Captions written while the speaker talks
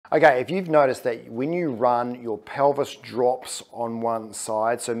Okay, if you've noticed that when you run, your pelvis drops on one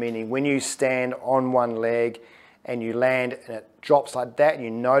side, so meaning when you stand on one leg and you land and it drops like that, and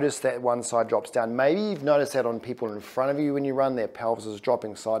you notice that one side drops down. Maybe you've noticed that on people in front of you when you run, their pelvis is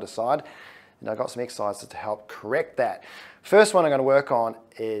dropping side to side. And I've got some exercises to help correct that. First one I'm going to work on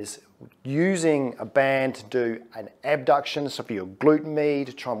is using a band to do an abduction, so for your glute med,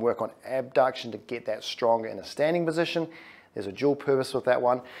 to try and work on abduction to get that stronger in a standing position. There's a dual purpose with that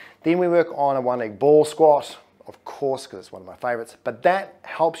one. Then we work on a one-leg ball squat, of course, because it's one of my favorites, but that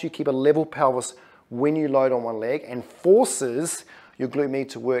helps you keep a level pelvis when you load on one leg and forces your glute med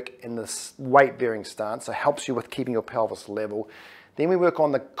to work in this weight-bearing stance, so it helps you with keeping your pelvis level. Then we work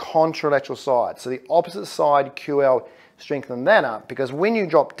on the contralateral side, so the opposite side, QL, strengthen that up, because when you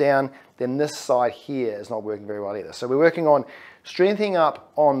drop down, then this side here is not working very well either. So we're working on strengthening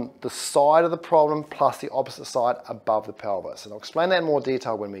up on the side of the problem plus the opposite side above the pelvis. And I'll explain that in more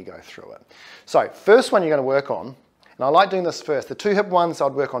detail when we go through it. So first one you're going to work on, and I like doing this first. The two hip ones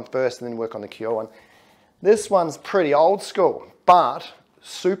I'd work on first and then work on the QL one. This one's pretty old school, but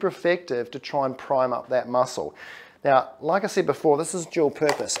super effective to try and prime up that muscle. Now, like I said before, this is dual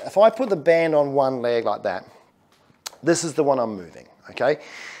purpose. If I put the band on one leg like that, this is the one I'm moving, okay?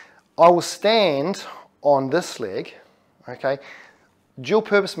 I will stand on this leg, okay? Dual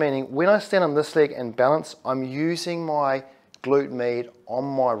purpose meaning when I stand on this leg and balance, I'm using my glute med on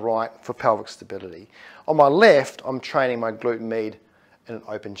my right for pelvic stability. On my left, I'm training my glute med in an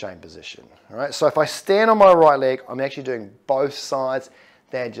open chain position, all right? So if I stand on my right leg, I'm actually doing both sides.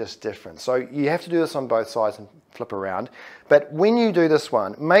 They're just different. So you have to do this on both sides and flip around. But when you do this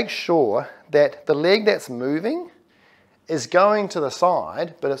one, make sure that the leg that's moving is going to the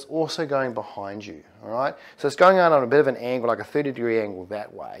side, but it's also going behind you, all right? So it's going out on a bit of an angle, like a 30-degree angle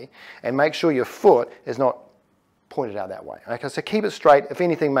that way, and make sure your foot is not pointed out that way, okay? So keep it straight. If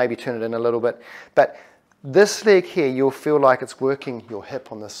anything, maybe turn it in a little bit. But this leg here, you'll feel like it's working your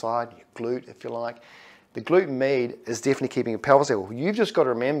hip on the side, your glute, if you like. The glute med is definitely keeping your pelvis level. You've just got to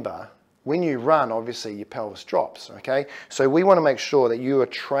remember, when you run, obviously your pelvis drops, okay? So we want to make sure that you are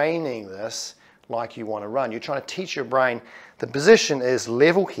training this like you want to run. You're trying to teach your brain the position is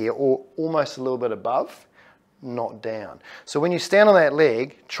level here or almost a little bit above, not down. So when you stand on that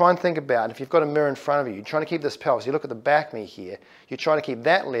leg, try and think about, if you've got a mirror in front of you, you're trying to keep this pelvis, you look at the back knee here, you're trying to keep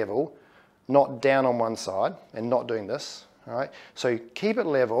that level, not down on one side and not doing this, all right? So keep it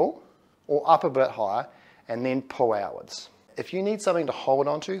level or up a bit higher and then pull outwards. If you need something to hold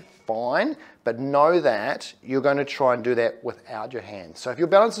on to, fine, but know that you're going to try and do that without your hands. So if your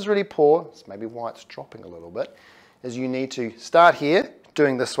balance is really poor, it's maybe why it's dropping a little bit, is you need to start here,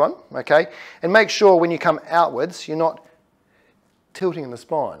 doing this one, okay? And make sure when you come outwards, you're not tilting in the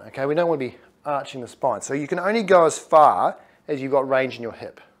spine, okay? We don't want to be arching the spine. So you can only go as far as you've got range in your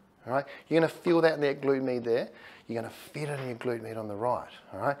hip, all right? You're going to feel that in that glute med there. You're going to feel it in your glute med on the right,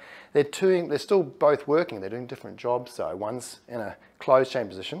 all right? They're still both working. They're doing different jobs though. One's in a closed chain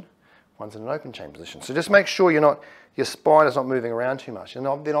position, one's in an open chain position. So just make sure your spine is not moving around too much. And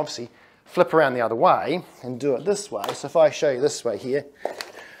then obviously flip around the other way and do it this way. So if I show you this way here,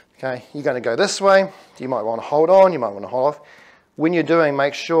 okay, you're going to go this way. You might want to hold on, you might want to hold off. When you're doing,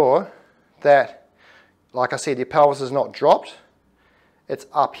 make sure that, like I said, your pelvis is not dropped. It's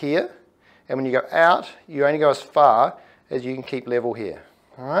up here. And when you go out, you only go as far as you can keep level here,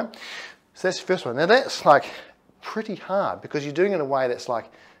 all right? So that's the first one. Now that's like pretty hard because you're doing it in a way that's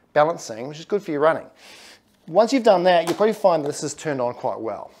like balancing, which is good for your running. Once you've done that, you'll probably find that this is turned on quite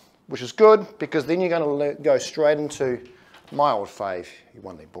well, which is good because then you're going to go straight into my old fave, your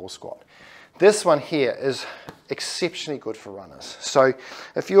one-leg ball squat. This one here is exceptionally good for runners. So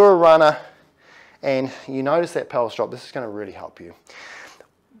if you're a runner and you notice that pelvis drop, this is going to really help you.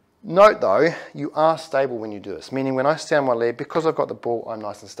 Note though, you are stable when you do this, meaning when I stand on my leg, because I've got the ball, I'm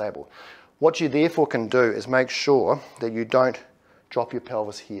nice and stable. What you therefore can do is make sure that you don't drop your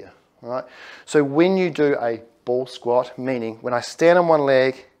pelvis here, all right? So when you do a ball squat, meaning when I stand on one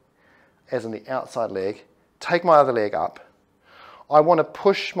leg, as in the outside leg, take my other leg up, I want to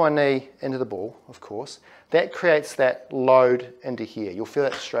push my knee into the ball, of course. That creates that load into here. You'll feel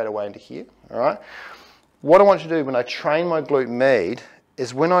that straight away into here, all right? What I want you to do when I train my glute med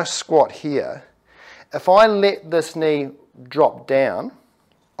is when I squat here, if I let this knee drop down,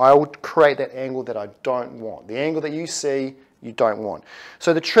 I will create that angle that I don't want. The angle that you see, you don't want.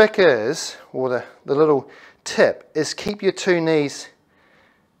 So the trick is, or the little tip, is keep your two knees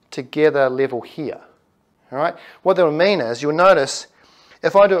together level here. All right? What that will mean is, you'll notice,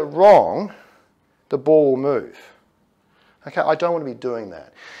 if I do it wrong, the ball will move. Okay, I don't want to be doing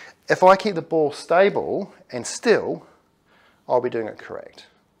that. If I keep the ball stable and still, I'll be doing it correct.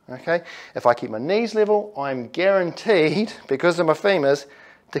 okay? If I keep my knees level, I'm guaranteed, because of my femurs,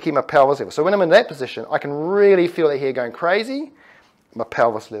 to keep my pelvis level. So when I'm in that position, I can really feel it here going crazy. My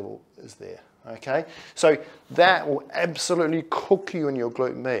pelvis level is there, okay? So that will absolutely cook you in your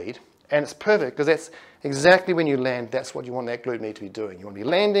glute med, and it's perfect because that's exactly when you land, that's what you want that glute med to be doing. You want to be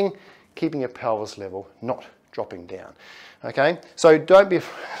landing, keeping your pelvis level, not dropping down, okay? So don't be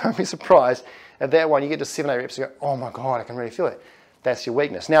surprised at that one, you get to 7, 8 reps, you go, oh my God, I can really feel it. That's your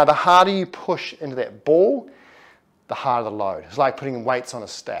weakness. Now, the harder you push into that ball, the harder the load. It's like putting weights on a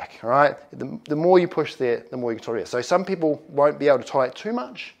stack, all right? The more you push there, the more you can tolerate. So some people won't be able to tolerate too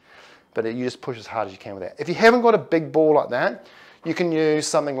much, but you just push as hard as you can with that. If you haven't got a big ball like that, you can use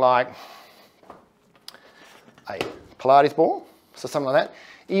something like a Pilates ball, so something like that.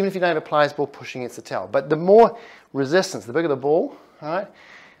 Even if you don't have a Pilates ball, pushing against the towel. But the more resistance, the bigger the ball, all right,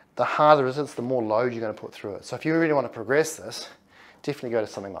 the harder the resistance, the more load you're going to put through it. So if you really want to progress this, definitely go to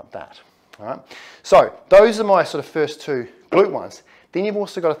something like that. All right? So those are my sort of first 2 glute ones. Then you've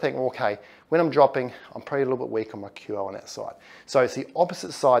also got to think, well, okay, when I'm dropping, I'm probably a little bit weak on my QL on that side. So it's the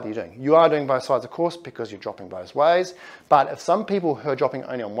opposite side that you're doing. You are doing both sides, of course, because you're dropping both ways. But if some people who are dropping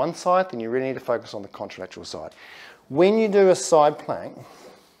only on one side, then you really need to focus on the contralateral side. When you do a side plank,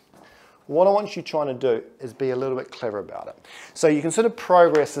 what I want you trying to do is be a little bit clever about it. So you can sort of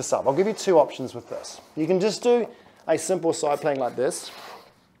progress this up. I'll give you 2 options with this. You can just do a simple side plank like this,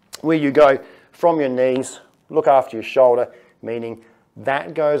 where you go from your knees, look after your shoulder, meaning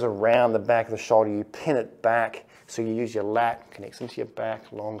that goes around the back of the shoulder, you pin it back, so you use your lat, connects into your back,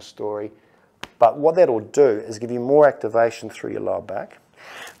 long story. But what that'll do is give you more activation through your lower back.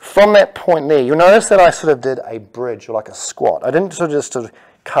 From that point there, you'll notice that I sort of did a bridge, or like a squat. I didn't sort of just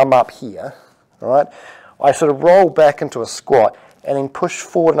come up here, all right? I sort of roll back into a squat and then push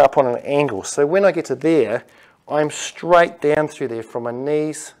forward and up on an angle. So when I get to there, I'm straight down through there from my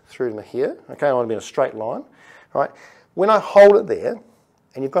knees through to here. Okay, I want to be in a straight line, right? When I hold it there,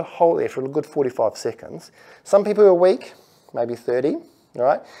 and you've got to hold it there for a good 45 seconds. Some people are weak, maybe 30, all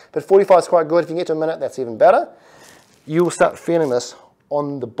right? But 45 is quite good. If you get to a minute, that's even better. You will start feeling this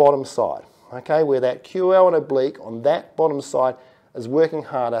on the bottom side, okay? Where that QL and oblique on that bottom side is working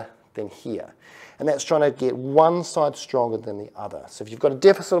harder than here. And that's trying to get one side stronger than the other. So if you've got a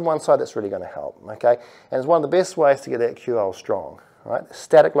deficit on one side, that's really going to help, okay? And it's one of the best ways to get that QL strong, right?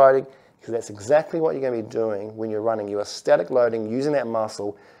 Static loading, because that's exactly what you're going to be doing when you're running. You are static loading, using that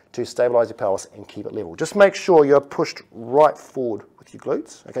muscle to stabilize your pelvis and keep it level. Just make sure you're pushed right forward with your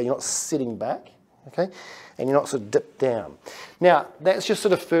glutes, okay? You're not sitting back, okay? And you're not sort of dipped down. Now, that's your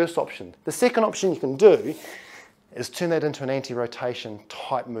sort of first option. The second option you can do is turn that into an anti-rotation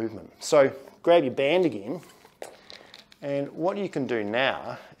type movement. So grab your band again, and what you can do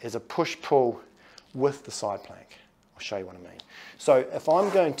now is a push-pull with the side plank. I'll show you what I mean. So if I'm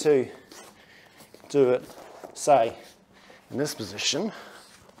going to do it, say, in this position,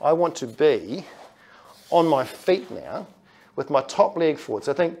 I want to be on my feet now with my top leg forward.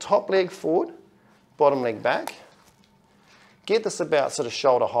 So think top leg forward, bottom leg back. Get this about sort of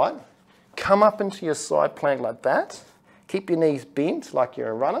shoulder height. Come up into your side plank like that. Keep your knees bent like you're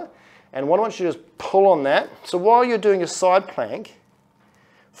a runner. And what I want you to do is pull on that. So while you're doing your side plank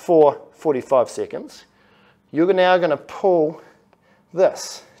for 45 seconds, you're now going to pull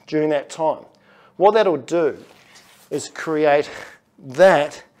this during that time. What that'll do is create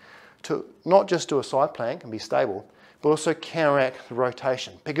that to not just do a side plank and be stable, but also counteract the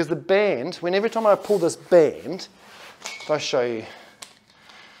rotation. Because the band, when every time I pull this band, if I show you,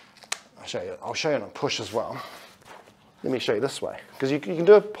 I'll show you on a push as well. Let me show you this way, because you can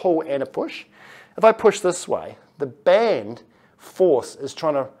do a pull and a push. If I push this way, the band force is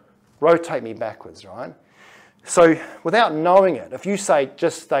trying to rotate me backwards, right? So without knowing it, if you say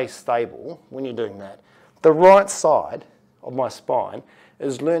just stay stable when you're doing that, the right side of my spine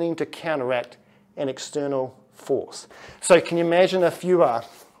is learning to counteract an external force. So can you imagine if you are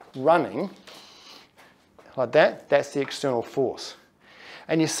running like that, that's the external force.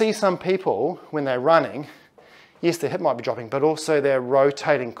 And you see some people, when they're running, yes, their hip might be dropping, but also they're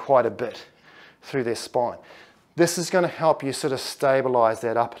rotating quite a bit through their spine. This is going to help you sort of stabilize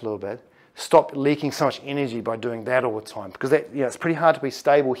that up a little bit. Stop leaking so much energy by doing that all the time, because that, it's pretty hard to be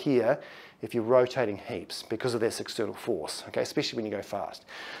stable here if you're rotating heaps because of this external force, okay, especially when you go fast.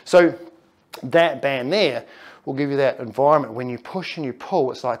 So that band there will give you that environment. When you push and you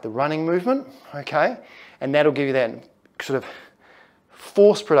pull, it's like the running movement, okay, and that'll give you that sort of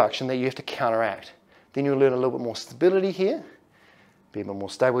force production that you have to counteract. Then you'll learn a little bit more stability here, be a bit more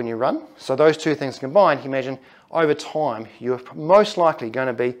stable when you run. So those two things combined, you imagine over time, you're most likely going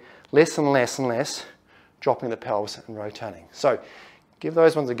to be less and less and less dropping the pelvis and rotating. So Give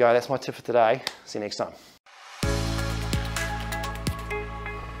those ones a go. That's my tip for today. See you next time.